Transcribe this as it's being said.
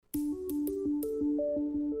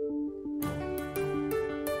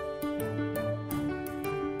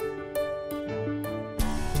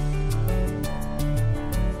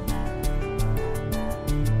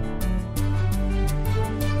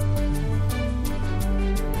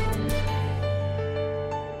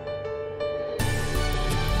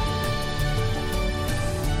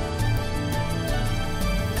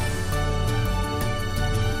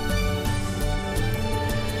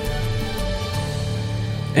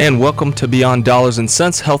And welcome to Beyond Dollars and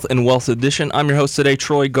Cents, Health and Wealth Edition. I'm your host today,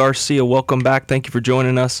 Troy Garcia. Welcome back. Thank you for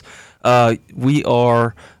joining us. We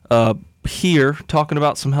are here talking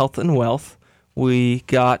about some health and wealth. We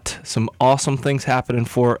got some awesome things happening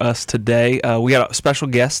for us today. We got a special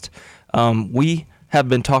guest. We have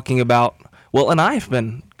been talking about, and I've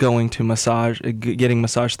been going to massage, getting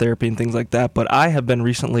massage therapy and things like that, but I have been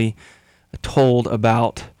recently told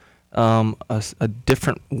about a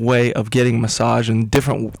different way of getting massage and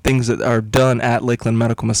different things that are done at Lakeland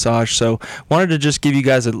Medical Massage. So wanted to just give you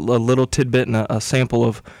guys a little tidbit and a sample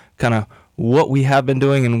of kind of what we have been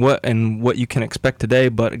doing and what you can expect today.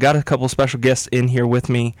 But I got a couple special guests in here with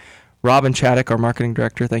me. Robin Chaddock, our marketing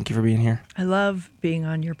director, thank you for being here. I love being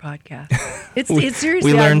on your podcast. It's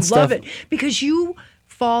seriously, we learn I love stuff. it because you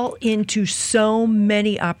fall into so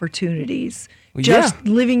many opportunities. Just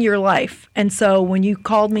living your life. And so when you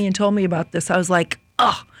called me and told me about this, I was like,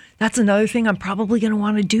 oh, that's another thing I'm probably going to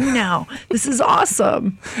want to do now. This is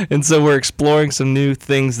awesome. And so we're exploring some new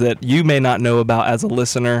things that you may not know about as a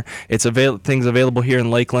listener. It's things available here in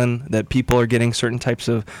Lakeland that people are getting certain types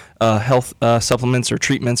of health supplements or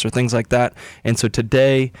treatments or things like that. And so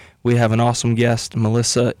today we have an awesome guest,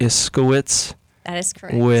 Melissa Iskowitz. That is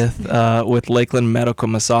correct. With Lakeland Medical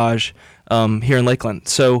Massage here in Lakeland.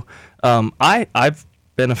 So I've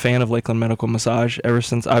been a fan of Lakeland Medical Massage ever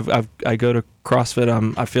since I go to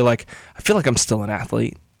CrossFit. I feel like I'm still an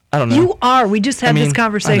athlete. I don't know. You are. We just had this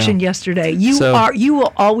conversation yesterday. You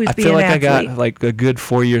will always be an athlete. I feel like I got like a good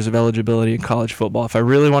 4 years of eligibility in college football. If I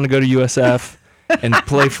really want to go to USF and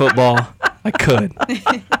play football, I could.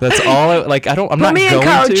 That's all. I'm not going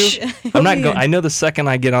to. I'm not going. I know the second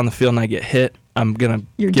I get on the field and I get hit, I'm gonna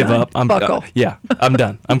give up. Buckle. I'm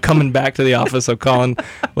done. I'm coming back to the office. I'm calling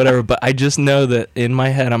whatever. But I just know that in my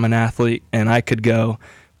head I'm an athlete and I could go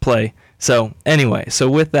play. So anyway,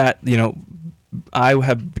 with that, I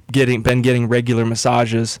have been getting regular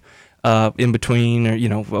massages in between,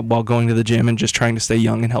 or while going to the gym and just trying to stay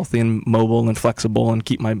young and healthy and mobile and flexible and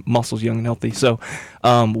keep my muscles young and healthy. So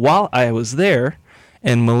while I was there,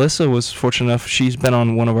 and Melissa was fortunate enough, she's been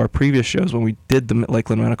on one of our previous shows when we did the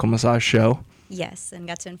Lakeland Medical Massage show. Yes, and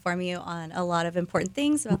got to inform you on a lot of important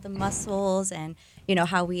things about the muscles and,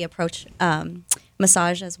 how we approach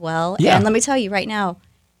massage as well. Yeah. And let me tell you right now,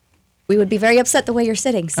 we would be very upset the way you're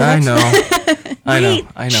sitting. So I know. I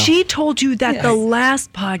know. She told you that the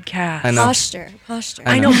last podcast. I know. Posture.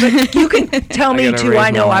 I know, but you can tell me too.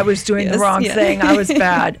 I know I was doing the wrong thing. I was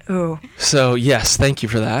bad. Ooh. So yes, thank you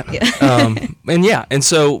for that. Yeah. And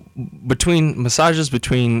so between massages,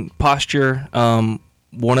 between posture,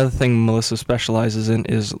 one of the things Melissa specializes in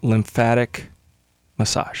is lymphatic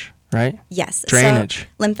massage, right? Yes. Drainage. So,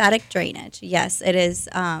 lymphatic drainage. Yes, it is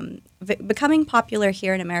becoming popular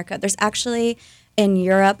here in America. There's actually in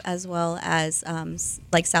Europe as well as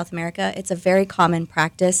like South America, it's a very common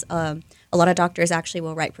practice. A lot of doctors actually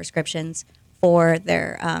will write prescriptions for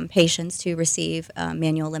their patients to receive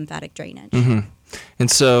manual lymphatic drainage. Mm-hmm.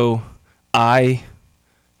 And so I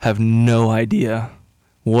have no idea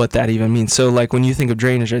what that even means. So like when you think of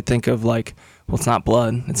drainage, I think of like, well, it's not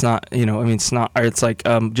blood. It's not, it's not, or it's like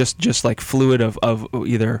just like fluid of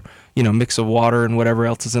either, mix of water and whatever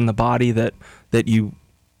else is in the body that you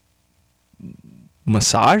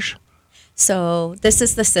massage. So this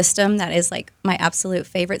is the system that is like my absolute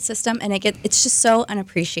favorite system, and it's just so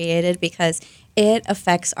unappreciated because it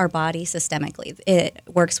affects our body systemically. It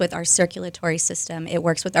works with our circulatory system. It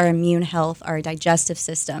works with our immune health, our digestive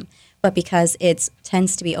system. But because it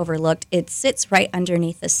tends to be overlooked, it sits right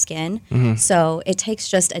underneath the skin. Mm-hmm. So it takes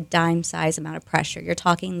just a dime-size amount of pressure. You're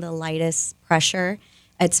talking the lightest pressure.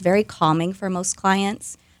 It's very calming for most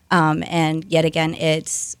clients. And yet again,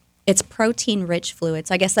 it's protein-rich fluid.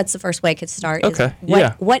 So I guess that's the first way I could start. Okay.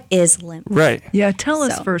 What is lymph? Right. Yeah, tell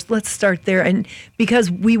us first. Let's start there. And because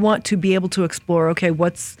we want to be able to explore, okay,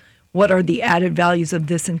 what are the added values of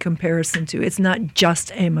this in comparison to? It's not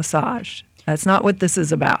just a massage. That's not what this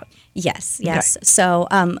is about. Yes. Okay. So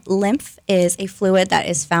lymph is a fluid that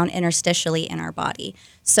is found interstitially in our body.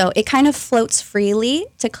 So it kind of floats freely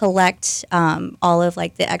to collect all of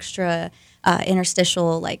like the extra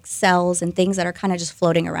interstitial like cells and things that are kind of just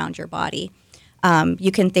floating around your body.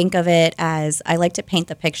 You can think of it as, I like to paint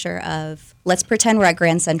the picture of, let's pretend we're at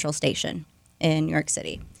Grand Central Station in New York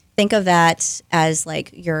City. Think of that as like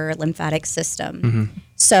your lymphatic system. Mm-hmm.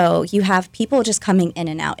 So you have people just coming in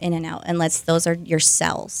and out, and those are your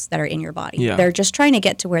cells that are in your body. Yeah. They're just trying to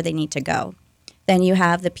get to where they need to go. Then you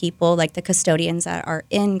have the people, like the custodians that are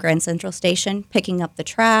in Grand Central Station, picking up the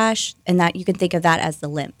trash, and that you can think of that as the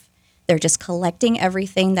lymph. They're just collecting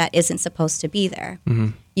everything that isn't supposed to be there. Mm-hmm.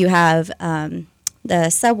 You have the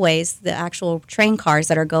subways, the actual train cars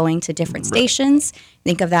that are going to different stations,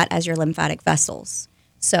 think of that as your lymphatic vessels.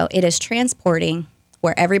 So it is transporting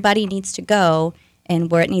where everybody needs to go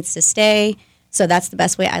and where it needs to stay. So that's the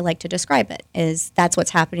best way I like to describe it, is that's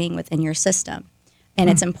what's happening within your system. And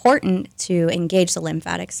it's important to engage the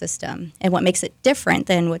lymphatic system. And what makes it different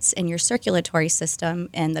than what's in your circulatory system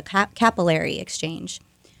and the capillary exchange.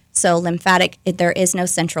 So lymphatic, there is no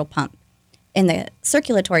central pump. In the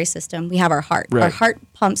circulatory system, we have our heart. Right. Our heart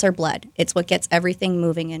pumps our blood. It's what gets everything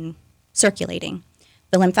moving and circulating.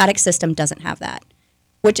 The lymphatic system doesn't have that,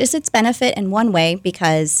 which is its benefit in one way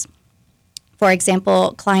because, for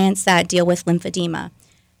example, clients that deal with lymphedema,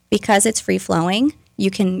 because it's free-flowing,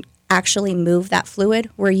 you can actually move that fluid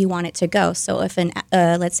where you want it to go. So if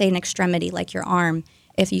let's say an extremity like your arm,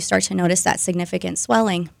 if you start to notice that significant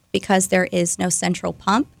swelling, because there is no central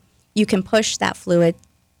pump, you can push that fluid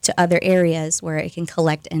to other areas where it can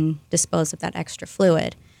collect and dispose of that extra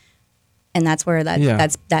fluid. And that's where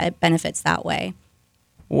that benefits that way.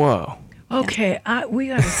 Whoa. Okay, we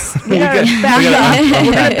gotta back up.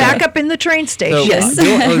 We're gonna back up in the train station.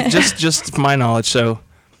 So, just from my knowledge. So,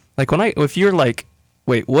 like if you're like,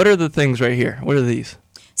 wait, what are the things right here? What are these?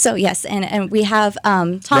 So yes, and we have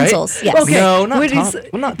tonsils. Right? Yes. Okay. No,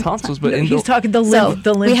 not tonsils, but he's talking the lymph.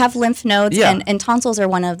 We have lymph nodes, Yeah. and tonsils are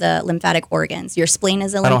one of the lymphatic organs. Your spleen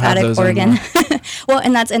is a lymphatic organ. Well,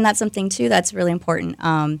 and that's something too that's really important.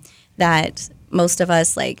 That most of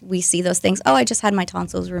us, like, we see those things. Oh, I just had my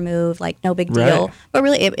tonsils removed. Like, no big deal. Right. But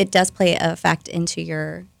really, it does play a fact into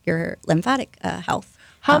your lymphatic health.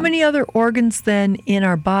 How many other organs then in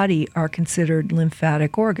our body are considered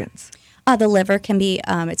lymphatic organs? The liver can be,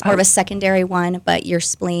 it's more of a secondary one, but your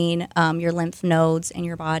spleen, your lymph nodes in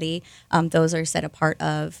your body, those are set apart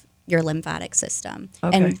of your lymphatic system.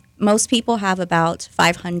 Okay. And most people have about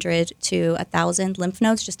 500 to 1,000 lymph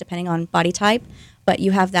nodes, just depending on body type, but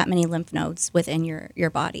you have that many lymph nodes within your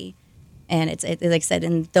body. And it's like I said,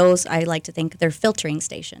 in those, I like to think they're filtering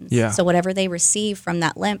stations. Yeah. So whatever they receive from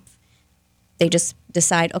that lymph, they just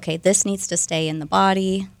decide, okay, this needs to stay in the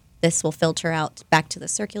body. This will filter out back to the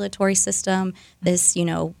circulatory system. This,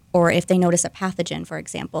 or if they notice a pathogen, for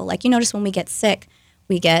example, like you notice when we get sick,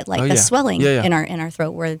 we get like a swelling in our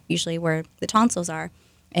throat, where the tonsils are,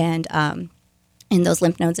 and in those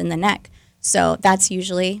lymph nodes in the neck. So that's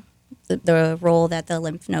usually the role that the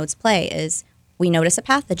lymph nodes play. Is we notice a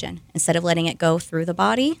pathogen, instead of letting it go through the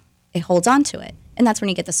body, it holds on to it, and that's when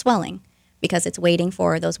you get the swelling, because it's waiting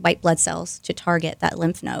for those white blood cells to target that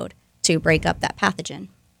lymph node to break up that pathogen.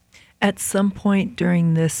 At some point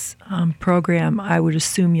during this program, I would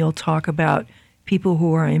assume you'll talk about people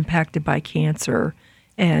who are impacted by cancer,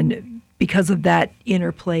 and because of that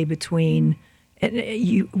interplay between,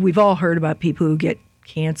 we've all heard about people who get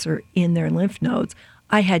cancer in their lymph nodes.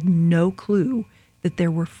 I had no clue that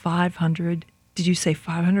there were 500, did you say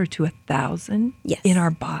 500 to 1,000 in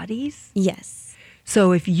our bodies? Yes.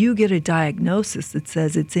 So if you get a diagnosis that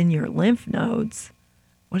says it's in your lymph nodes,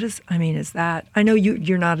 is that, I know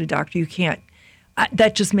you're not a doctor, you can't,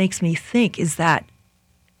 that just makes me think, is that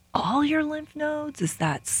all your lymph nodes? Is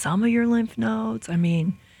that some of your lymph nodes? I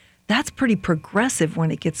mean, that's pretty progressive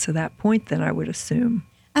when it gets to that point, then, I would assume.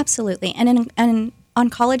 Absolutely. And in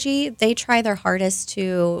oncology, they try their hardest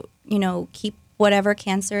to, keep whatever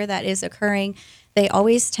cancer that is occurring. They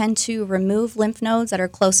always tend to remove lymph nodes that are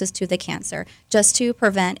closest to the cancer, just to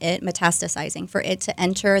prevent it metastasizing, for it to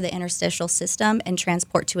enter the interstitial system and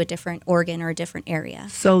transport to a different organ or a different area.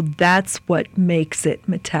 So that's what makes it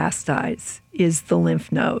metastasize, is the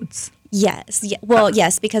lymph nodes. Yes.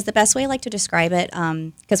 Yes, because the best way I like to describe it,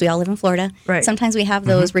 because we all live in Florida, right. Sometimes we have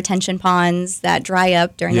those retention ponds that dry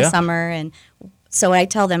up during the summer. And so I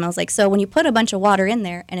tell them, I was like, so when you put a bunch of water in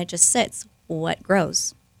there and it just sits, what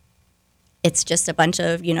grows? It's just a bunch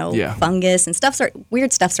of, fungus and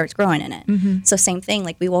weird stuff starts growing in it. Mm-hmm. So same thing,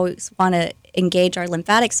 like we always want to engage our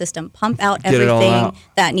lymphatic system, pump out everything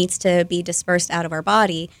that needs to be dispersed out of our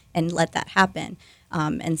body and let that happen.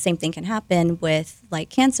 And same thing can happen with like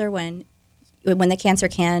cancer when the cancer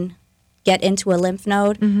can get into a lymph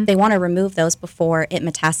node, they want to remove those before it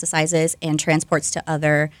metastasizes and transports to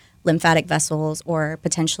other lymphatic vessels or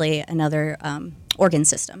potentially another organ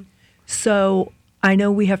system. So I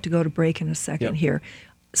know we have to go to break in a second here.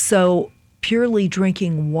 So purely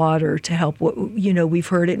drinking water to help, we've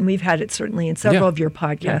heard it and we've had it certainly in several of your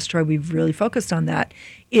podcasts, Troy, we've really focused on that,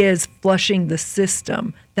 is flushing the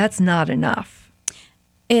system. That's not enough.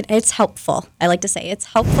 It's helpful. I like to say it's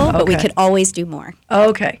helpful, but we could always do more.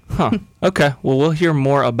 Okay. Huh. Okay. Well, we'll hear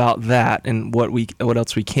more about that and what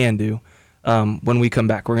else we can do when we come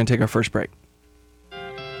back. We're going to take our first break.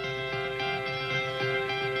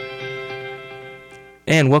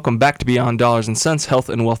 And welcome back to Beyond Dollars and Cents, Health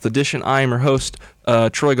and Wealth Edition. I am your host,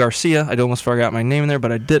 Troy Garcia. I almost forgot my name in there,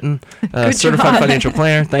 but I didn't. Certified Financial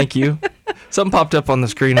Planner. Thank you. Something popped up on the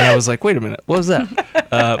screen, and I was like, wait a minute, what was that?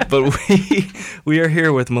 But we are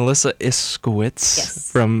here with Melissa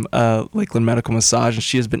Iskowitz from Lakeland Medical Massage, and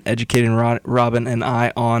she has been educating Robin and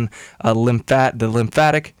I on the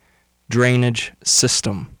lymphatic drainage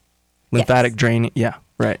system. Lymphatic drainage, yeah.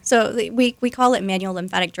 Right. So we call it manual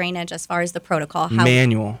lymphatic drainage as far as the protocol.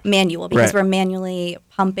 Manual because we're manually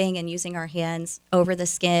pumping and using our hands over the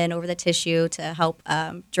skin, over the tissue to help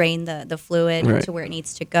drain the fluid to where it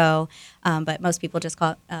needs to go. But most people just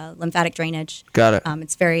call it lymphatic drainage. Got it.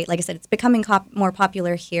 It's very, like I said, it's becoming more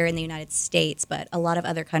popular here in the United States, but a lot of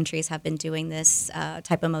other countries have been doing this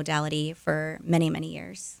type of modality for many, many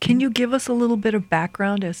years. Can you give us a little bit of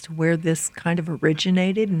background as to where this kind of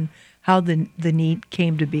originated and how the need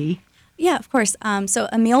came to be? Yeah, of course. So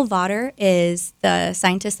Emil Vater is the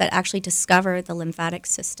scientist that actually discovered the lymphatic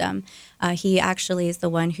system. He actually is the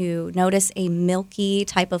one who noticed a milky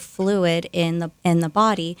type of fluid in the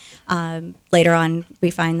body. Later on, we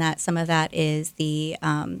find that some of that is the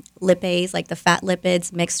lipase, like the fat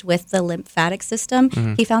lipids mixed with the lymphatic system.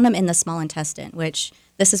 Mm-hmm. He found them in the small intestine, which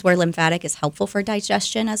this is where lymphatic is helpful for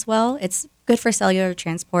digestion as well. It's good for cellular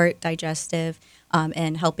transport, digestive,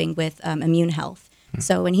 and helping with immune health.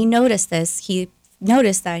 So when he noticed this, he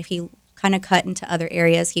noticed that if he kind of cut into other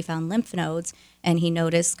areas, he found lymph nodes, and he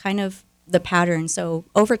noticed kind of the pattern. So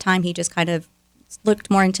over time, he just kind of looked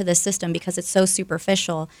more into the system because it's so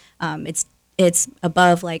superficial. It's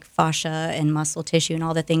above like fascia and muscle tissue and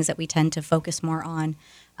all the things that we tend to focus more on.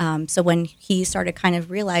 So when he started kind of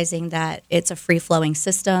realizing that it's a free-flowing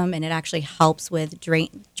system and it actually helps with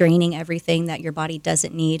draining everything that your body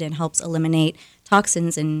doesn't need and helps eliminate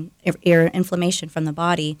toxins and inflammation from the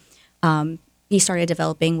body, he started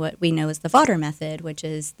developing what we know as the Vater method, which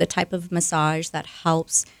is the type of massage that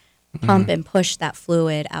helps pump and push that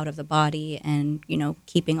fluid out of the body and,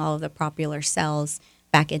 keeping all of the proper cells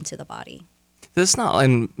back into the body. This not,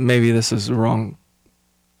 and maybe this is the wrong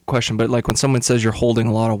question, but like when someone says you're holding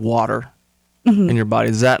a lot of water in your body,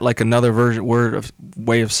 is that like another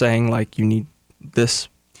way of saying like you need this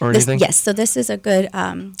or anything? Yes, so this is a good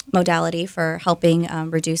modality for helping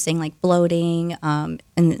reducing like bloating and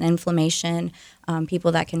inflammation.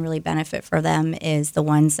 People that can really benefit for them is the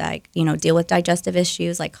ones that deal with digestive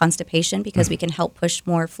issues like constipation, because we can help push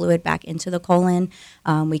more fluid back into the colon.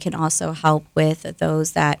 We can also help with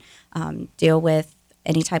those that deal with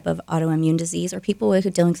any type of autoimmune disease or people who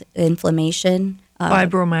deal with inflammation.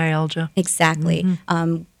 Fibromyalgia. Exactly.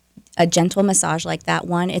 Mm-hmm. A gentle massage like that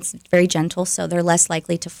one, it's very gentle, so they're less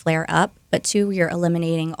likely to flare up. But two, you're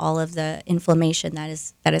eliminating all of the inflammation that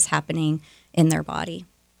is happening in their body.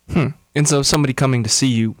 And so somebody coming to see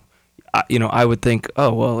you, I would think,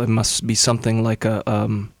 oh, well, it must be something like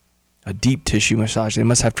a deep tissue massage. They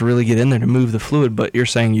must have to really get in there to move the fluid, but you're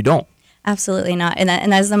saying you don't. Absolutely not.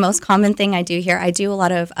 And that's the most common thing I do here. I do a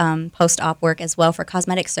lot of post-op work as well for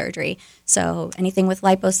cosmetic surgery. So anything with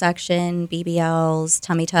liposuction, BBLs,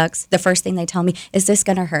 tummy tucks, the first thing they tell me, is this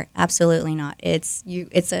going to hurt? Absolutely not. It's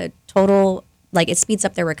a total, it speeds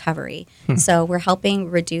up their recovery. So we're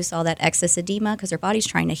helping reduce all that excess edema because their body's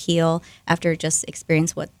trying to heal after just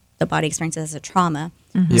experience what the body experiences as a trauma.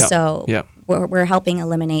 Mm-hmm. Yep. So we're helping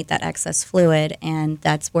eliminate that excess fluid, and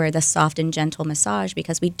that's where the soft and gentle massage,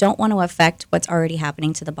 because we don't want to affect what's already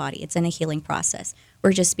happening to the body. It's in a healing process.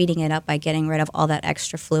 We're just speeding it up by getting rid of all that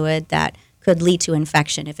extra fluid that could lead to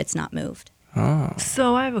infection if it's not moved. Oh.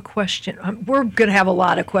 So I have a question. We're going to have a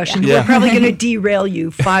lot of questions. Yeah. We're probably going to derail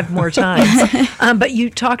you 5 more times. But you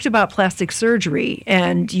talked about plastic surgery,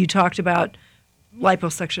 and you talked about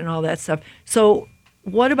liposuction and all that stuff. So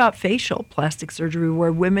what about facial plastic surgery,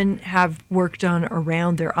 where women have work done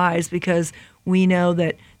around their eyes? Because we know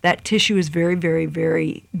that tissue is very, very,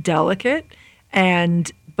 very delicate,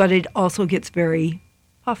 but it also gets very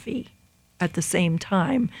puffy at the same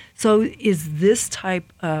time. So is this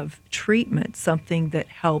type of treatment something that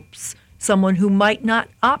helps someone who might not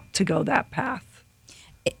opt to go that path?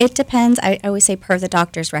 It depends. I always say per the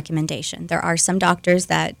doctor's recommendation. There are some doctors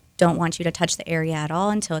that don't want you to touch the area at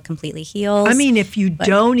all until it completely heals. I mean, if you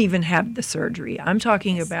don't even have the surgery, I'm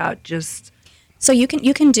talking about just... So you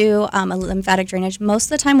can do a lymphatic drainage. Most of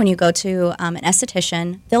the time when you go to an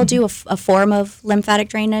esthetician, they'll do a form of lymphatic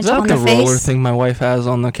drainage on the face. Is that like a roller thing my wife has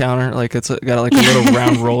on the counter? Like it's got like a little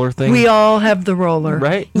round roller thing? We all have the roller.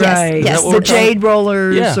 Right? Right. Yes. The jade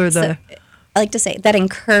rollers or the... I like to say that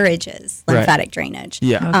encourages lymphatic drainage.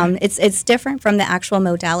 Yeah. Okay. It's different from the actual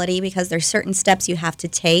modality because there's certain steps you have to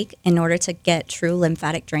take in order to get true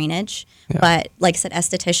lymphatic drainage. Yeah. But like I said,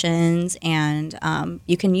 estheticians and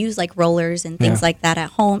you can use like rollers and things like that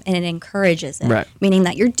at home, and it encourages it. Right. Meaning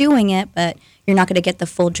that you're doing it, but you're not going to get the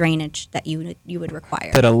full drainage that you would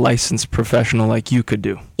require. That a licensed professional like you could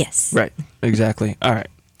do. Yes. Right. Exactly. All right.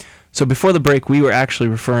 So before the break, we were actually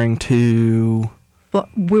referring to... Well,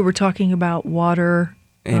 we were talking about water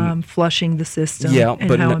And- flushing the system and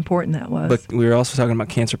but how no- important that was. But we were also talking about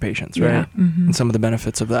cancer patients, right? Yeah, mhm. And some of the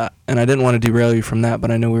benefits of that. And I didn't want to derail you from that, but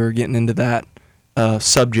I know we were getting into that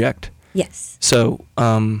subject. Yes. So,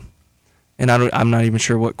 and I'm not even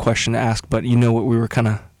sure what question to ask, but you know what we were kind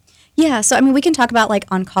of... Yeah, so I mean, we can talk about like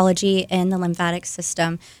oncology and the lymphatic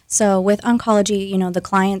system. So with oncology, you know, the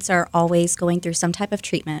clients are always going through some type of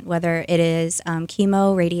treatment, whether it is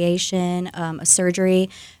chemo, radiation, a surgery.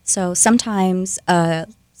 So sometimes a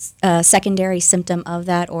secondary symptom of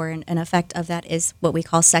that or an effect of that is what we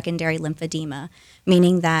call secondary lymphedema,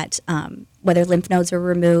 meaning that whether lymph nodes were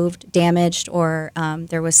removed, damaged, or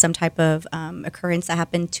there was some type of occurrence that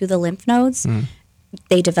happened to the lymph nodes,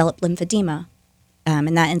 they develop lymphedema.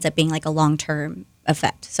 And that ends up being like a long-term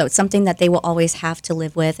effect. So it's something that they will always have to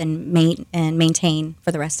live with and maintain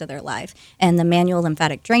for the rest of their life. And the manual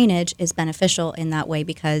lymphatic drainage is beneficial in that way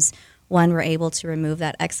because, one, we're able to remove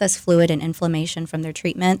that excess fluid and inflammation from their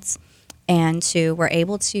treatments, and two, we're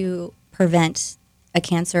able to prevent a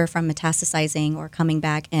cancer from metastasizing or coming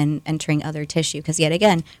back and entering other tissue. Because yet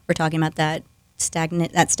again, we're talking about that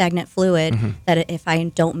stagnant fluid that if I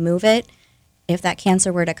don't move it, if that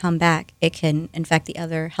cancer were to come back, it can infect the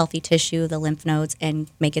other healthy tissue, the lymph nodes, and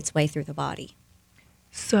make its way through the body.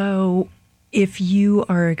 So, if you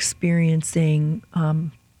are experiencing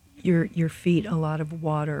your feet, a lot of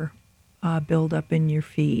water build up in your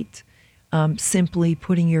feet, simply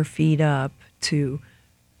putting your feet up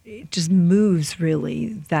it just moves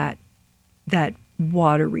really that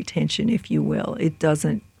water retention, if you will. It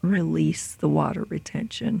doesn't release the water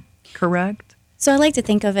retention, correct? So I like to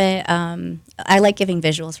think of it, I like giving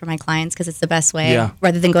visuals for my clients because it's the best way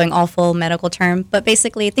rather than going all full medical term. But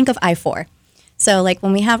basically, think of I-4. So like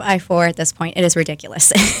when we have I-4 at this point, it is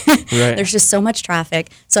ridiculous. Right. There's just so much traffic.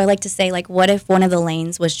 So I like to say, like, what if one of the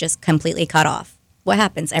lanes was just completely cut off? What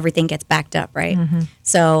happens? Everything gets backed up, right?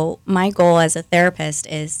 So my goal as a therapist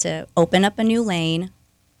is to open up a new lane,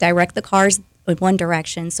 direct the cars in one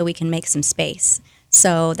direction so we can make some space.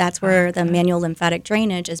 So that's where the manual lymphatic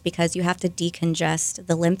drainage is, because you have to decongest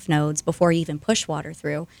the lymph nodes before you even push water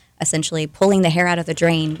through, essentially pulling the hair out of the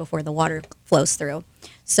drain before the water flows through.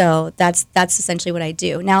 So that's essentially what I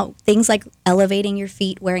do. Now, things like elevating your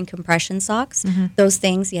feet, wearing compression socks, those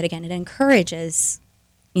things, yet again, it encourages,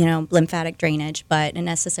 lymphatic drainage, but it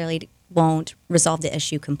necessarily won't resolve the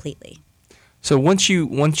issue completely. So once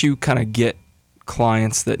you kind of get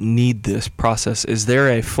clients that need this process, is there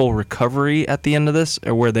a full recovery at the end of this,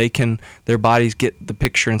 or where their bodies get the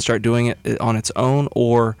picture and start doing it on its own,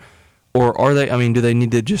 or are they, do they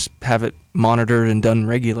need to just have it monitored and done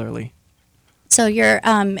regularly? So your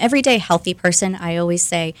everyday healthy person, I always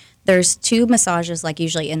say there's 2 massages, like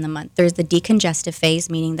usually in the month. There's the decongestive phase,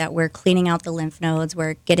 meaning that we're cleaning out the lymph nodes,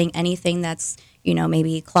 we're getting anything that's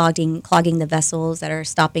maybe clogging the vessels that are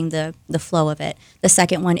stopping the flow of it. The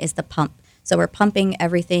second one is the pump. So we're pumping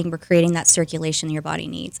everything, we're creating that circulation your body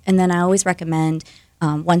needs. And then I always recommend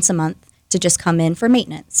once a month to just come in for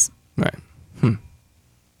maintenance. Right.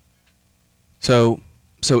 So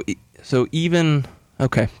even,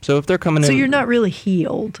 okay, so if they're coming in... So you're not really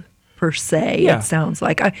healed, per se, Yeah. it sounds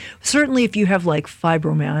like. Certainly if you have like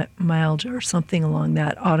fibromyalgia or something along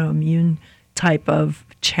that autoimmune type of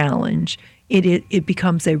challenge, it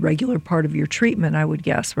becomes a regular part of your treatment, I would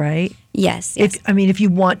guess, right? Yes. If you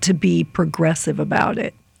want to be progressive about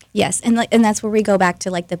it. Yes, and that's where we go back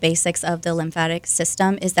to like the basics of the lymphatic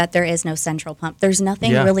system, is that there is no central pump. There's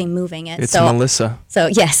nothing really moving it. It's Melissa. So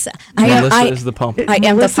yes, Melissa is the pump. I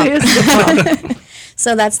am Melissa the pump. is the pump.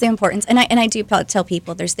 So that's the importance. And I do tell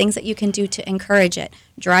people there's things that you can do to encourage it.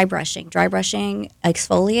 Dry brushing. Dry brushing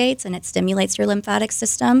exfoliates and it stimulates your lymphatic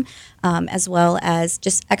system, as well as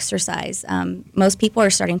just exercise. Most people are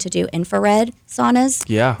starting to do infrared saunas.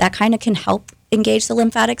 Yeah. That kind of can help engage the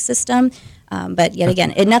lymphatic system. But yet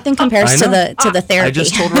again, nothing compares to the therapy. I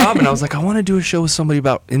just told Robin, I was like, I want to do a show with somebody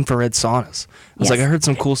about infrared saunas. I was like, I heard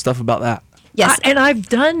some cool stuff about that. Yes. And I've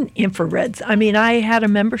done infrareds. I had a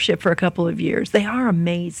membership for a couple of years. They are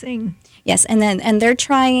amazing. Yes, and they're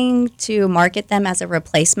trying to market them as a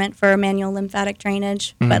replacement for manual lymphatic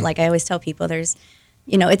drainage. But like I always tell people, there's,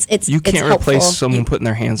 it's You can't helpful. replace someone putting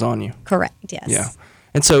their hands on you. Correct. Yes. Yeah.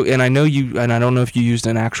 And so, and I know you, and I don't know if you used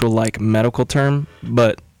an actual like medical term,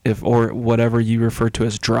 but or whatever you refer to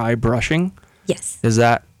as dry brushing. Yes. Does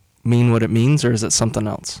that mean what it means, or is it something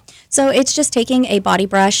else? So it's just taking a body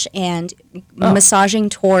brush and massaging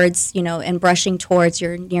towards, and brushing towards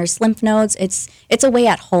your nearest lymph nodes. It's a way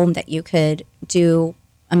at home that you could do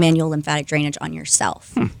a manual lymphatic drainage on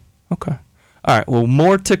yourself. Okay. All right. Well,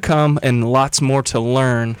 more to come and lots more to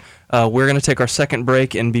learn. We're going to take our second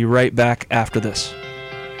break and be right back after this.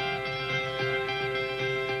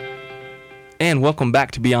 And welcome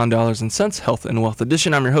back to Beyond Dollars and Cents, Health and Wealth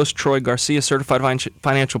Edition. I'm your host, Troy Garcia, certified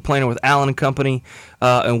financial planner with Allen & Company,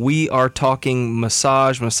 and we are talking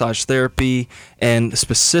massage therapy, and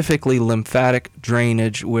specifically lymphatic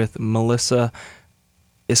drainage with Melissa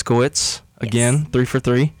Iskowitz. Again, 3 for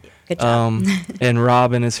 3. Good job. And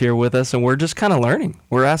Robin is here with us, and we're just kind of learning.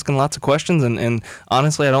 We're asking lots of questions, and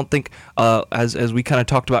honestly, I don't think, as we kind of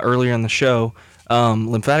talked about earlier in the show,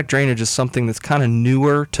 lymphatic drainage is something that's kind of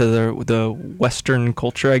newer to the Western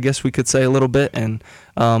culture, I guess we could say a little bit. And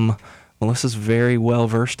Melissa's very well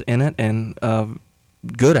versed in it and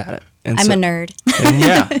good at it. And I'm a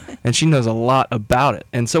nerd. and she knows a lot about it.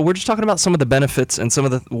 And so we're just talking about some of the benefits and some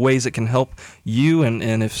of the ways it can help you and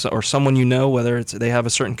if or someone whether it's they have a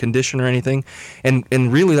certain condition or anything. And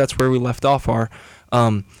really that's where we left off.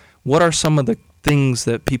 What are some of the things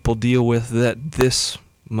that people deal with that this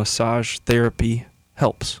massage therapy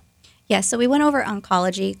helps? Yeah, so we went over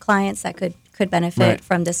oncology clients that could benefit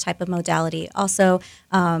from this type of modality. Also,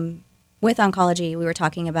 with oncology, we were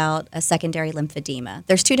talking about a secondary lymphedema.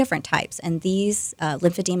 There's 2 different types, and these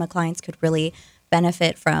lymphedema clients could really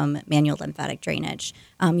benefit from manual lymphatic drainage.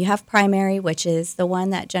 You have primary, which is the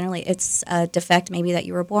one that generally it's a defect maybe that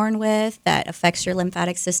you were born with that affects your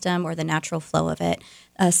lymphatic system or the natural flow of it.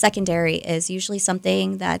 Secondary is usually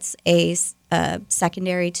something that's a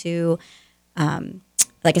secondary to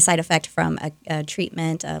like a side effect from a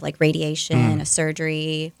treatment, like radiation, a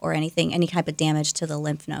surgery, or any type of damage to the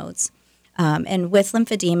lymph nodes. And with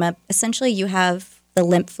lymphedema, essentially you have the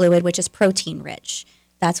lymph fluid, which is protein rich.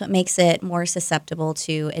 That's what makes it more susceptible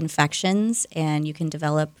to infections, and you can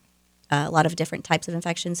develop a lot of different types of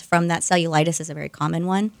infections from that. Cellulitis is a very common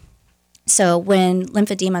one. So when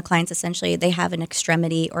lymphedema clients, essentially, they have an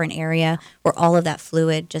extremity or an area where all of that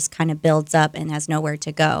fluid just kind of builds up and has nowhere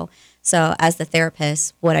to go. So as the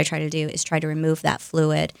therapist, what I try to do is try to remove that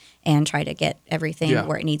fluid and try to get everything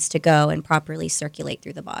where it needs to go and properly circulate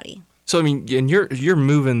through the body. So, I mean, and you're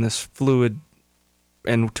moving this fluid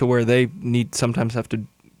and to where they sometimes have to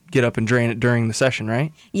get up and drain it during the session,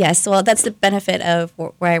 right? Yes. Well, that's the benefit of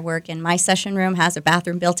where I work, and my session room has a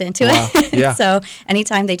bathroom built into it. Yeah. So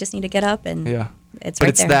anytime they just need to get up and it's but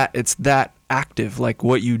right there. But it's that active. Like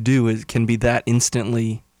what you do can be that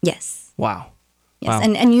instantly. Yes. Wow. Yes. Wow.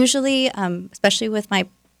 And usually, especially with my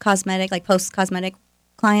cosmetic, like post-cosmetic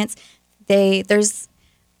clients, there's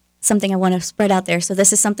something I want to spread out there. So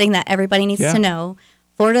this is something that everybody needs to know.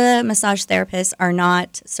 Florida massage therapists are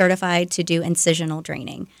not certified to do incisional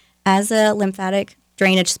draining. As a lymphatic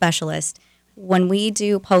drainage specialist, when we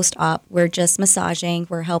do post-op, we're just massaging.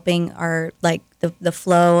 We're helping our the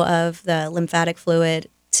flow of the lymphatic fluid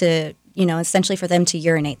to, essentially for them to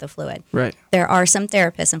urinate the fluid. Right. There are some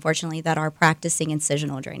therapists, unfortunately, that are practicing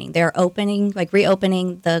incisional draining. They're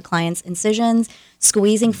reopening the client's incisions,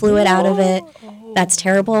 squeezing fluid out of it. That's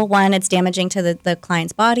terrible. 1, it's damaging to the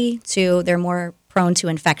client's body. 2, they're more prone to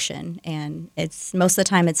infection, and it's most of the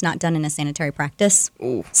time it's not done in a sanitary practice.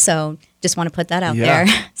 Ooh. So just want to put that out there.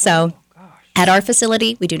 So at our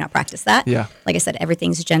facility, we do not practice that. Yeah. Like I said,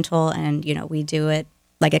 everything's gentle, and we do it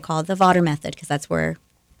like I call it the Vater method, because that's where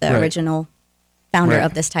the original founder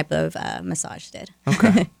of this type of massage did.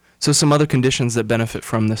 Okay. So some other conditions that benefit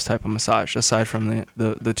from this type of massage, aside from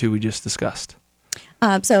the 2 we just discussed.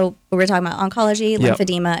 So we were talking about oncology,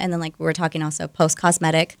 lymphedema, and then we were talking also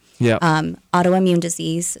post-cosmetic, autoimmune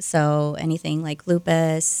disease. So anything like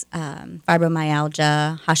lupus,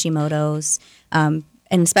 fibromyalgia, Hashimoto's, and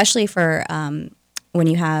especially for when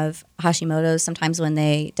you have Hashimoto's, sometimes when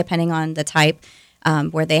depending on the type,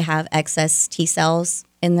 where they have excess T cells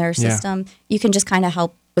in their system, you can just kind of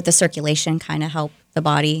help with the circulation, kind of help the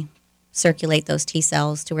body circulate those T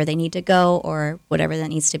cells to where they need to go, or whatever that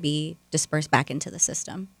needs to be dispersed back into the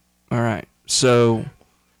system. All right. So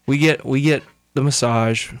we get the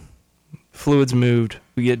massage, fluids moved,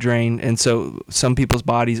 we get drained, and so some people's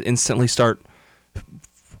bodies instantly start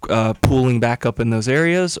pooling back up in those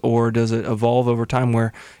areas, or does it evolve over time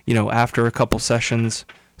where, after a couple sessions,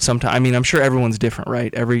 sometimes, I mean, I'm sure everyone's different,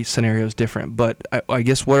 right? Every scenario is different, but I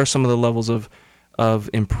guess what are some of the levels of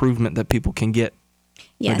improvement that people can get?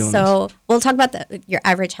 Yeah, doing so we'll talk about your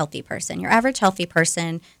average healthy person. Your average healthy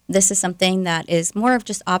person, this is something that is more of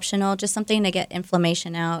just optional, just something to get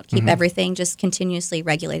inflammation out, keep everything just continuously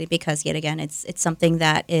regulated because, yet again, it's something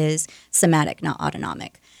that is somatic, not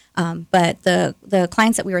autonomic. But the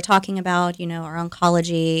clients that we were talking about, our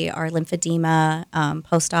oncology, our lymphedema,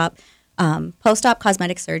 post-op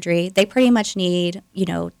cosmetic surgery, they pretty much need,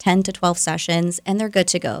 10 to 12 sessions, and they're good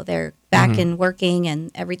to go. They're back and working,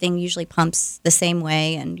 and everything usually pumps the same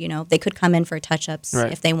way. And, they could come in for touch-ups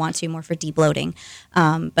if they want to, more for debloating.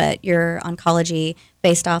 But your oncology,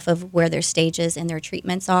 based off of where their stages and their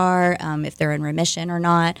treatments are, if they're in remission or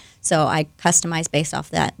not. So I customize based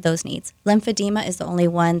off those needs. Lymphedema is the only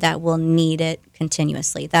one that will need it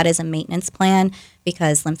continuously. That is a maintenance plan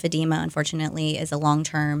because lymphedema, unfortunately, is a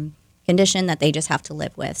long-term condition that they just have to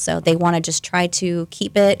live with. So they want to just try to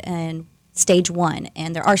keep it in stage 1.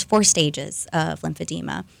 And there are 4 stages of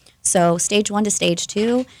lymphedema. So stage 1 to stage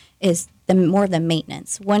 2 is more of the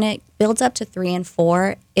maintenance. When it builds up to 3 and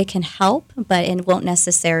 4, it can help, but it won't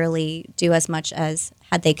necessarily do as much as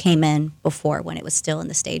had they came in before when it was still in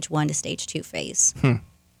the stage 1 to stage 2 phase.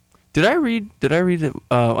 Did I read it?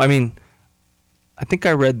 I think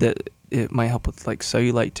I read that it might help with like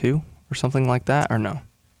cellulite too or something like that, or no?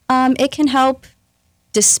 It can help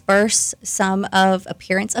disperse some of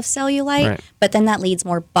appearance of cellulite, but then that leads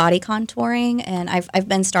more body contouring, and I've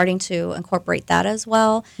been starting to incorporate that as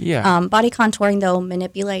well. Yeah. Body contouring, though,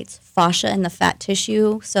 manipulates fascia in the fat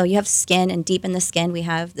tissue. So you have skin, and deep in the skin, we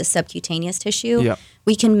have the subcutaneous tissue. Yep.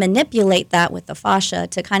 We can manipulate that with the fascia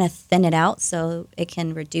to kind of thin it out so it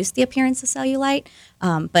can reduce the appearance of cellulite,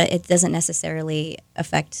 but it doesn't necessarily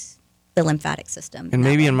affect the lymphatic system. And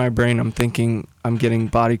maybe in my brain, I'm thinking I'm getting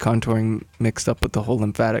body contouring mixed up with the whole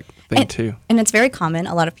lymphatic thing too. And it's very common.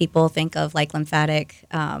 A lot of people think of like lymphatic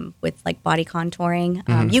with like body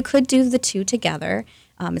contouring. You could do the two together.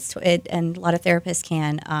 And a lot of therapists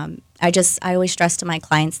can. I always stress to my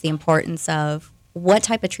clients the importance of what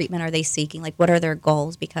type of treatment are they seeking? Like, what are their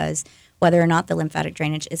goals? Because whether or not the lymphatic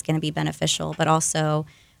drainage is going to be beneficial, but also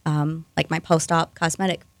like my post-op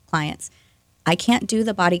cosmetic clients, I can't do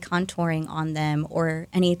the body contouring on them or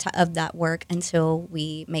any of that work until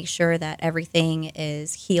we make sure that everything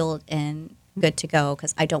is healed and good to go,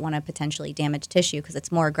 because I don't want to potentially damage tissue because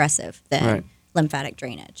it's more aggressive than lymphatic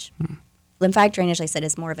drainage. Lymphatic drainage, like I said,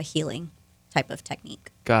 is more of a healing type of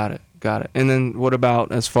technique. Got it. And then what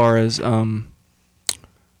about as far as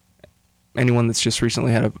anyone that's just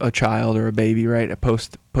recently had a child or a baby, right? A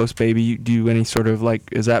post baby, you do any sort of like,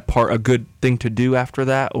 is that a good thing to do after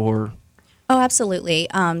that, or? Oh, absolutely.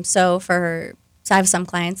 So I have some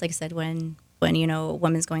clients, like I said, when a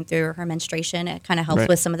woman's going through her menstruation, it kind of helps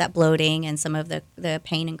with some of that bloating and some of the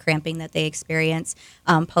pain and cramping that they experience.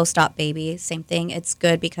 Post-op baby, same thing. It's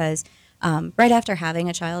good because right after having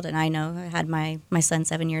a child, and I know I had my son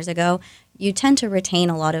 7 years ago, you tend to retain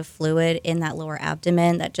a lot of fluid in that lower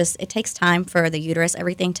abdomen it takes time for the uterus,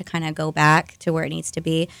 everything to kind of go back to where it needs to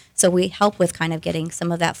be. So we help with kind of getting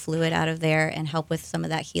some of that fluid out of there and help with some of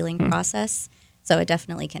that healing process. So it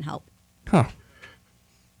definitely can help. Huh.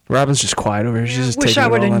 Robin's just quiet over here. She's just wish taking I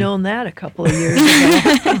would it all have in. known that a couple of years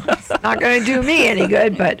ago. It's not going to do me any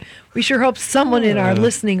good, but we sure hope someone in our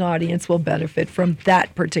listening audience will benefit from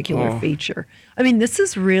that particular feature. I mean, this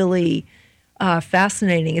is really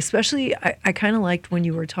fascinating, especially I kind of liked when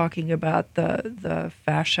you were talking about the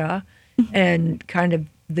fascia and kind of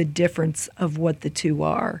the difference of what the two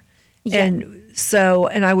are. Yeah.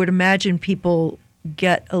 And I would imagine people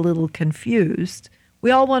get a little confused.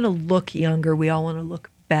 We all want to look younger. We all want to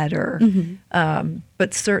look better.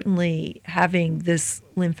 But certainly having this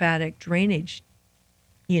lymphatic drainage,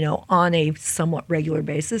 on a somewhat regular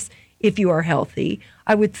basis, if you are healthy,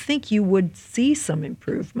 I would think you would see some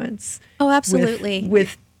improvements. Oh, absolutely.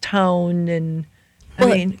 With tone and,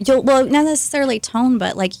 not necessarily tone,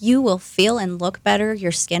 but like you will feel and look better.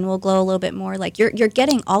 Your skin will glow a little bit more. Like you're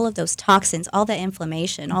getting all of those toxins, all the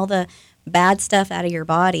inflammation, all the bad stuff out of your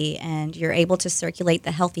body, and you're able to circulate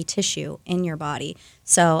the healthy tissue in your body.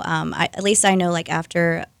 So at least I know, like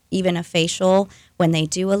after even a facial, when they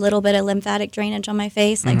do a little bit of lymphatic drainage on my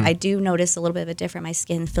face, like I do notice a little bit of a difference. My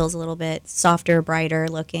skin feels a little bit softer, brighter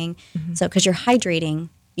looking. So because you're hydrating,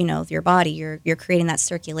 your body, you're creating that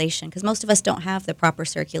circulation, because most of us don't have the proper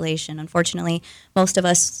circulation. Unfortunately, most of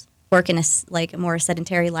us work in a more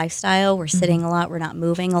sedentary lifestyle. We're sitting a lot. We're not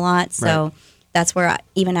moving a lot. So that's where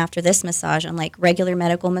even after this massage, unlike regular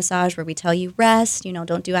medical massage where we tell you rest,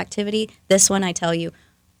 don't do activity, this one I tell you,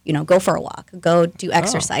 go for a walk, go do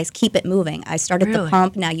exercise, keep it moving. I started the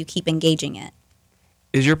pump, now you keep engaging it.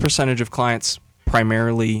 Is your percentage of clients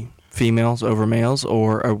primarily females over males,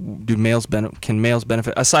 or do can males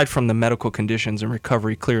benefit aside from the medical conditions and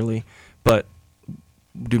recovery clearly? But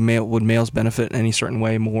would males benefit in any certain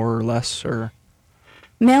way, more or less, or?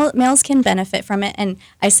 Males can benefit from it, and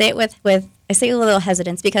I say it with I say it with a little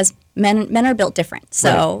hesitance because men are built different.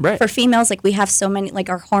 So right. For females, like we have so many, like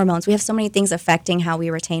our hormones, we have so many things affecting how we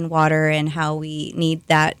retain water and how we need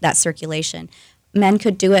that circulation. Men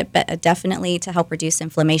could do it, but definitely to help reduce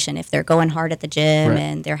inflammation if they're going hard at the gym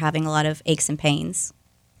and they're having a lot of aches and pains.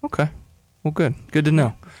 Okay. Well, good to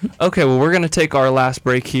know. Okay, well, we're going to take our last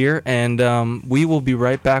break here, and we will be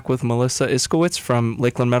right back with Melissa Iskowitz from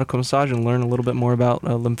Lakeland Medical Massage and learn a little bit more about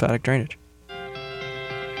lymphatic drainage.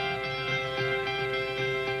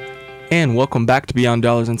 And welcome back to Beyond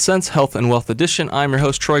Dollars and Cents, Health and Wealth Edition. I'm your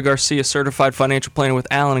host, Troy Garcia, certified financial planner with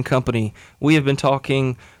Allen & Company. We have been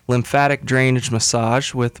talking lymphatic drainage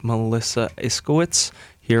massage with Melissa Iskowitz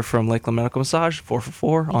here from Lakeland Medical Massage,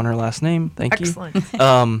 444 on her last name. Thank you.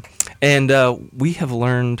 Excellent. And we have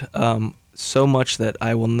learned so much that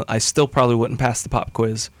I still probably wouldn't pass the pop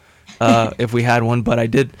quiz if we had one, but I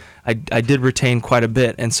did retain quite a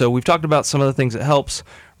bit. And so we've talked about some of the things that helps,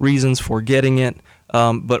 reasons for getting it.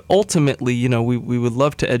 But ultimately, we would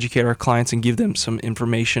love to educate our clients and give them some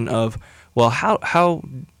information of, well, how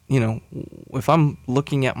if I'm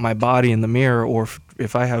looking at my body in the mirror, or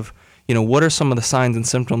if I have, what are some of the signs and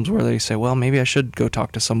symptoms where they say, well, maybe I should go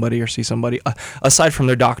talk to somebody or see somebody, aside from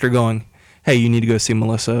their doctor going, hey, you need to go see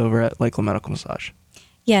Melissa over at Lakeland Medical Massage.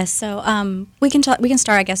 Yes, so we can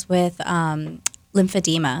start, I guess, with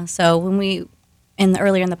lymphedema. So earlier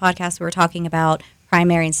in the podcast, we were talking about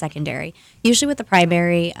primary and secondary. Usually with the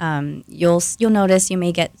primary, you'll notice you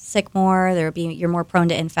may get sick more. You're more prone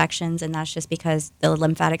to infections, and that's just because the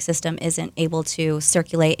lymphatic system isn't able to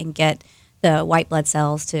circulate and get the white blood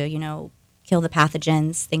cells to kill the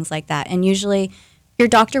pathogens, things like that. And usually, your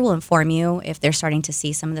doctor will inform you if they're starting to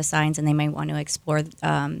see some of the signs, and they may want to explore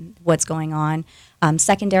what's going on.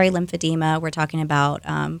 Secondary lymphedema, we're talking about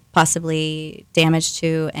possibly damage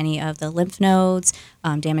to any of the lymph nodes,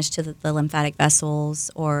 damage to the lymphatic vessels,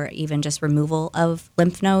 or even just removal of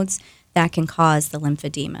lymph nodes that can cause the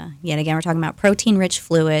lymphedema. Yet again, we're talking about protein-rich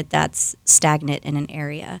fluid that's stagnant in an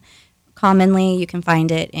area. Commonly, you can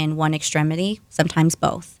find it in one extremity, sometimes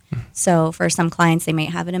both. So for some clients, they may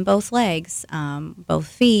have it in both legs, both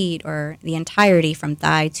feet, or the entirety from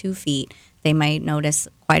thigh to feet. They might notice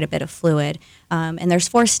quite a bit of fluid. And there's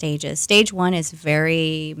 4 stages. Stage 1 is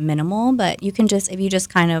very minimal, but you can if you just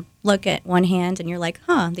kind of look at one hand and you're like,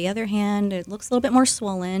 the other hand, it looks a little bit more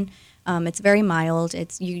swollen. It's very mild.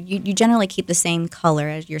 You generally keep the same color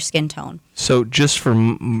as your skin tone. So just for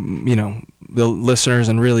the listeners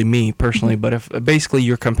and really me personally, but if basically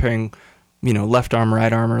you're comparing, left arm,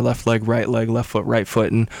 or left leg, left foot, right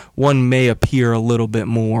foot, and one may appear a little bit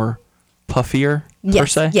more puffier, per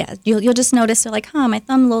se? Yeah. You'll just notice they're like, my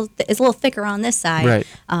thumb is a little thicker on this side. Right.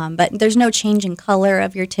 But there's no change in color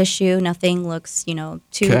of your tissue. Nothing looks,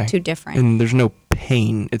 too different. And there's no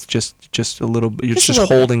pain. It's just a little bit. You're just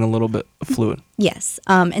holding a little bit of fluid. Yes.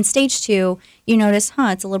 And stage 2, you notice,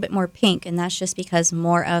 it's a little bit more pink, and that's just because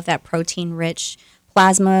more of that protein-rich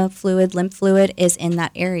plasma fluid, lymph fluid, is in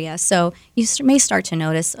that area. So you may start to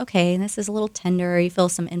notice, okay, this is a little tender. You feel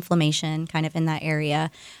some inflammation kind of in that area.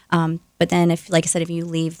 But then, like I said, if you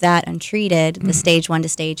leave that untreated, the stage 1 to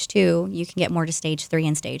stage 2, you can get more to stage 3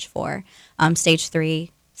 and stage 4. Stage 3,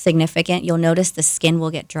 significant. You'll notice the skin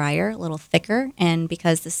will get drier, a little thicker, and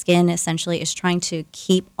because the skin essentially is trying to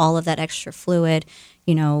keep all of that extra fluid,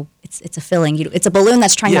 it's a filling. It's a balloon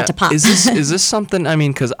that's trying not to pop. Is this something? I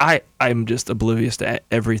mean, because I'm just oblivious to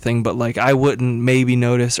everything, but like I wouldn't maybe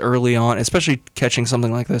notice early on, especially catching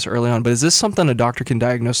something like this early on. But is this something a doctor can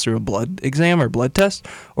diagnose through a blood exam or blood test,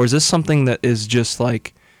 or is this something that is just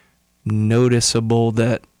like noticeable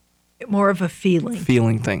that? More of a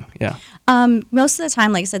feeling thing, yeah. Most of the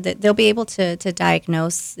time, like I said, they'll be able to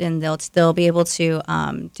diagnose, and they'll be able to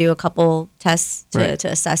do a couple tests to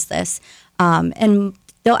assess this. And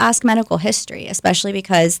they'll ask medical history, especially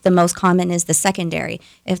because the most common is the secondary.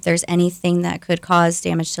 If there's anything that could cause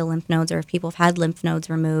damage to lymph nodes, or if people have had lymph nodes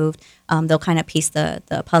removed, they'll kind of piece the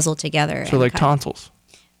puzzle together. So like tonsils?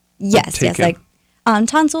 Yes, like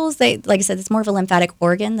tonsils. Like I said, it's more of a lymphatic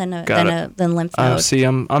organ than lymph node. See,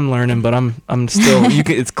 I'm learning, but I'm still.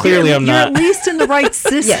 It's clearly I'm not. You're at least in the right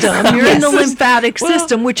system. You're in the lymphatic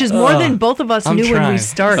system, which is more than both of us knew when we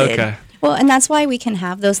started. Okay. Well, and that's why we can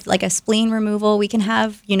have those, like a spleen removal. We can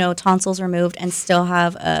have, tonsils removed and still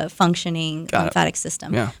have a functioning lymphatic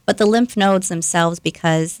system. Yeah. But the lymph nodes themselves,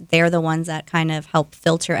 because they're the ones that kind of help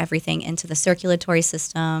filter everything into the circulatory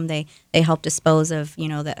system, they help dispose of,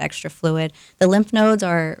 the extra fluid. The lymph nodes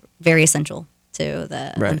are very essential to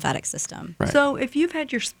the lymphatic system. Right. So if you've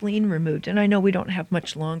had your spleen removed, and I know we don't have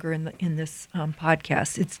much longer in this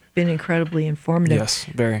podcast, it's been incredibly informative. Yes,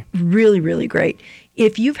 very. Really, really great.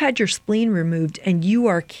 If you've had your spleen removed and you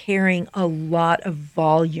are carrying a lot of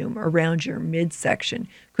volume around your midsection,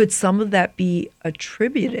 could some of that be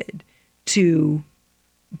attributed to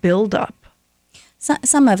buildup?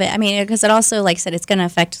 Some of it. I mean, because it also, like I said, it's going to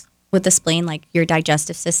affect with the spleen, like your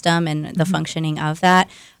digestive system and the functioning of that.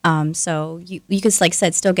 So you could, like I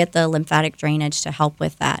said, still get the lymphatic drainage to help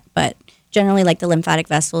with that. But generally, like the lymphatic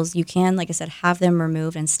vessels, you can, like I said, have them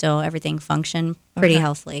removed and still everything function pretty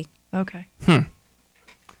healthily. Okay.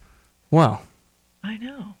 Wow. I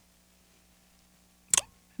know.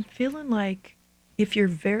 I'm feeling like if you're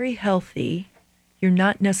very healthy, you're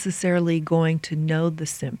not necessarily going to know the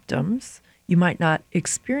symptoms. You might not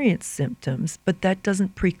experience symptoms, but that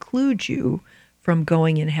doesn't preclude you from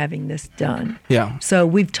going and having this done. Yeah. So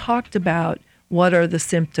we've talked about what are the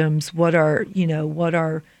symptoms, what are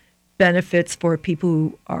benefits for people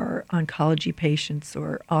who are oncology patients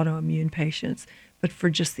or autoimmune patients, but for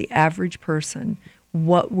just the average person,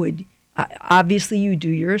 what would obviously you do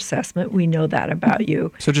your assessment. We know that about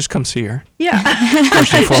you. So just come see her. Yeah. First and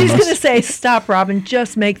She's foremost. going to say, stop, Robin,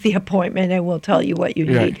 just make the appointment and we'll tell you what you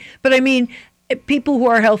need. But I mean, people who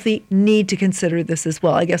are healthy need to consider this as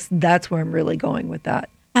well. I guess that's where I'm really going with that.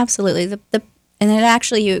 Absolutely. And it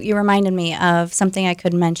actually, you reminded me of something I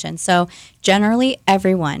could mention. So generally,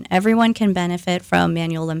 everyone can benefit from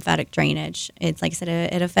manual lymphatic drainage. It's like I said,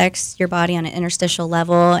 it affects your body on an interstitial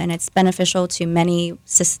level, and it's beneficial to many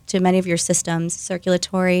of your systems,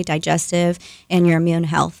 circulatory, digestive, and your immune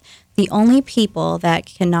health. The only people that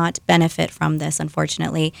cannot benefit from this,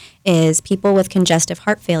 unfortunately, is people with congestive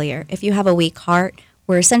heart failure. If you have a weak heart,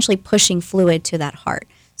 we're essentially pushing fluid to that heart.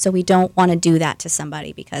 So we don't want to do that to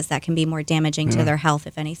somebody because that can be more damaging to their health,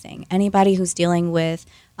 if anything. Anybody who's dealing with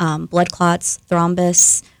blood clots,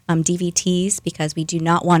 thrombus, DVTs, because we do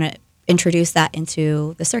not want to introduce that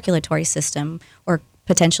into the circulatory system or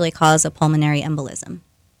potentially cause a pulmonary embolism.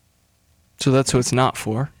 So that's who it's not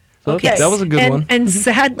for. So Okay. that was a good one. And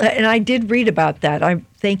sadly, and I did read about that. I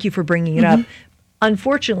thank you for bringing it up.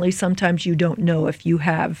 Unfortunately, sometimes you don't know if you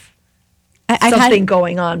have something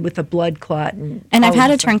going on with a blood clot. And I've had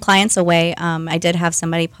to turn clients away. I did have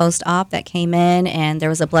somebody post-op that came in and there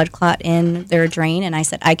was a blood clot in their drain. And I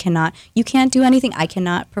said, you can't do anything. I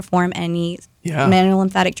cannot perform any manual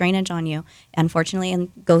lymphatic drainage on you, unfortunately.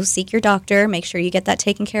 And go seek your doctor, make sure you get that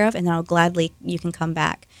taken care of, and then you can come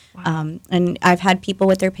back. Wow. And I've had people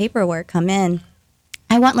with their paperwork come in.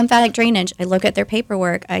 I want lymphatic drainage. I look at their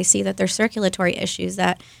paperwork. I see that there's circulatory issues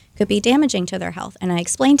that could be damaging to their health. And I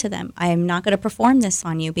explain to them, I am not going to perform this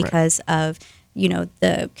on you because of,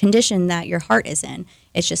 the condition that your heart is in.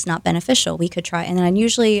 It's just not beneficial. We could try. And then I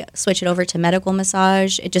usually switch it over to medical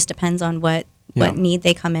massage. It just depends on what need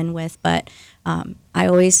they come in with. But I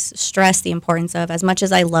always stress the importance of, as much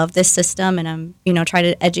as I love this system and I'm, try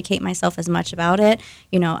to educate myself as much about it,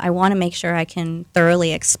 I want to make sure I can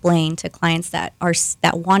thoroughly explain to clients that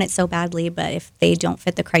want it so badly, but if they don't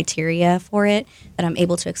fit the criteria for it, that I'm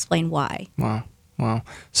able to explain why. Wow.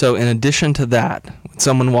 So in addition to that, when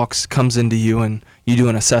someone comes into you and you do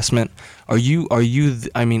an assessment, are you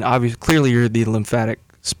obviously, clearly you're the lymphatic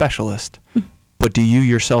specialist, but do you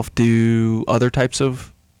yourself do other types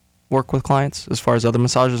of work with clients as far as other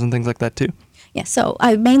massages and things like that too? Yeah, so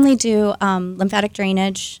I mainly do lymphatic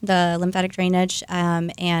drainage,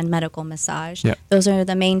 and medical massage. Yeah. Those are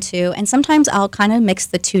the main two. And sometimes I'll kind of mix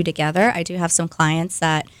the two together. I do have some clients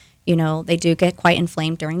that, they do get quite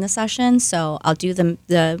inflamed during the session. So I'll do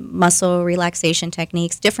the muscle relaxation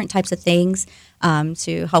techniques, different types of things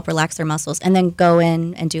to help relax their muscles, and then go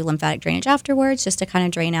in and do lymphatic drainage afterwards just to kind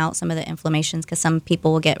of drain out some of the inflammations, because some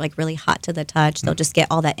people will get like really hot to the touch. They'll just get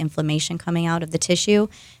all that inflammation coming out of the tissue.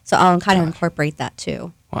 So I'll kind of incorporate that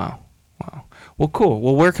too. Wow. Well, cool.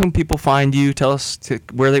 Well, where can people find you? Tell us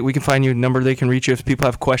where we can find you, number they can reach you if people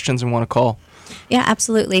have questions and want to call. Yeah,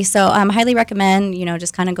 absolutely. So I highly recommend,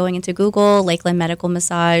 just kind of going into Google, Lakeland Medical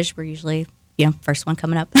Massage. We're usually, first one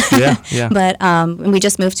coming up. Yeah. But we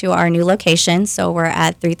just moved to our new location. So we're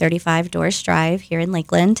at 335 Doris Drive here in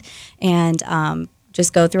Lakeland. And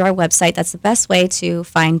just go through our website. That's the best way to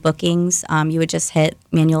find bookings. You would just hit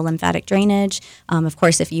manual lymphatic drainage. Of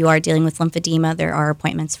course, if you are dealing with lymphedema, there are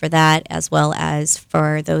appointments for that, as well as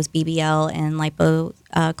for those BBL and lipo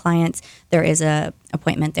clients, there is a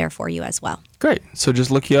appointment there for you as well. Great. So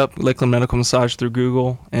just look you up, Lakeland Medical Massage through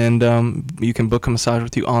Google, and you can book a massage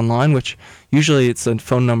with you online, which usually it's a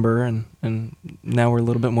phone number, and now we're a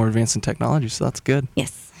little bit more advanced in technology, so that's good.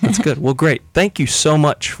 Yes. That's good. Well, great. Thank you so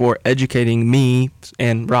much for educating me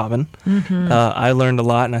and Robin. I learned a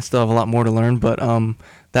lot, and I still have a lot more to learn, but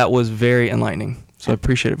that was very enlightening, so I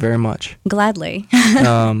appreciate it very much. Gladly.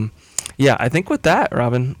 Yeah, I think with that,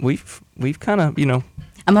 Robin, we've kind of,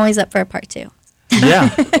 I'm always up for a part 2.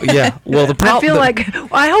 Yeah. Well, I feel like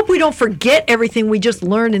I hope we don't forget everything we just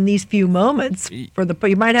learned in these few moments. You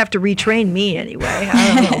might have to retrain me anyway.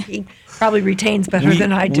 I don't know. He probably retains better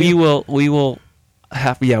than I do.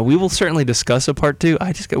 We will certainly discuss a part 2.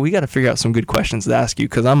 We got to figure out some good questions to ask you,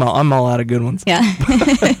 because I'm all out of good ones. Yeah.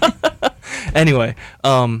 Anyway,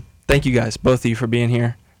 thank you guys, both of you, for being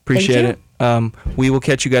here. Appreciate it. We will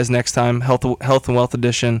catch you guys next time. Health and Wealth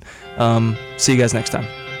Edition. See you guys next time.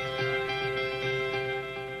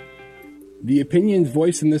 The opinions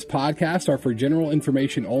voiced in this podcast are for general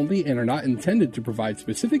information only and are not intended to provide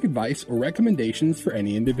specific advice or recommendations for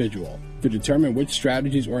any individual. To determine which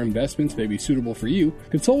strategies or investments may be suitable for you,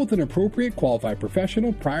 consult with an appropriate qualified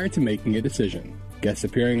professional prior to making a decision. Guests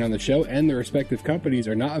appearing on the show and their respective companies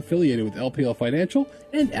are not affiliated with LPL Financial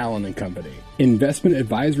and Allen & Company. Investment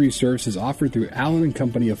advisory services offered through Allen &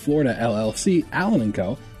 Company of Florida, LLC, Allen &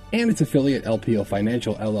 Co., and its affiliate LPL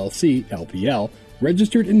Financial, LLC, LPL,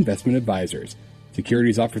 registered investment advisors.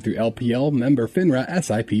 Securities offered through LPL, member FINRA,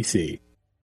 SIPC.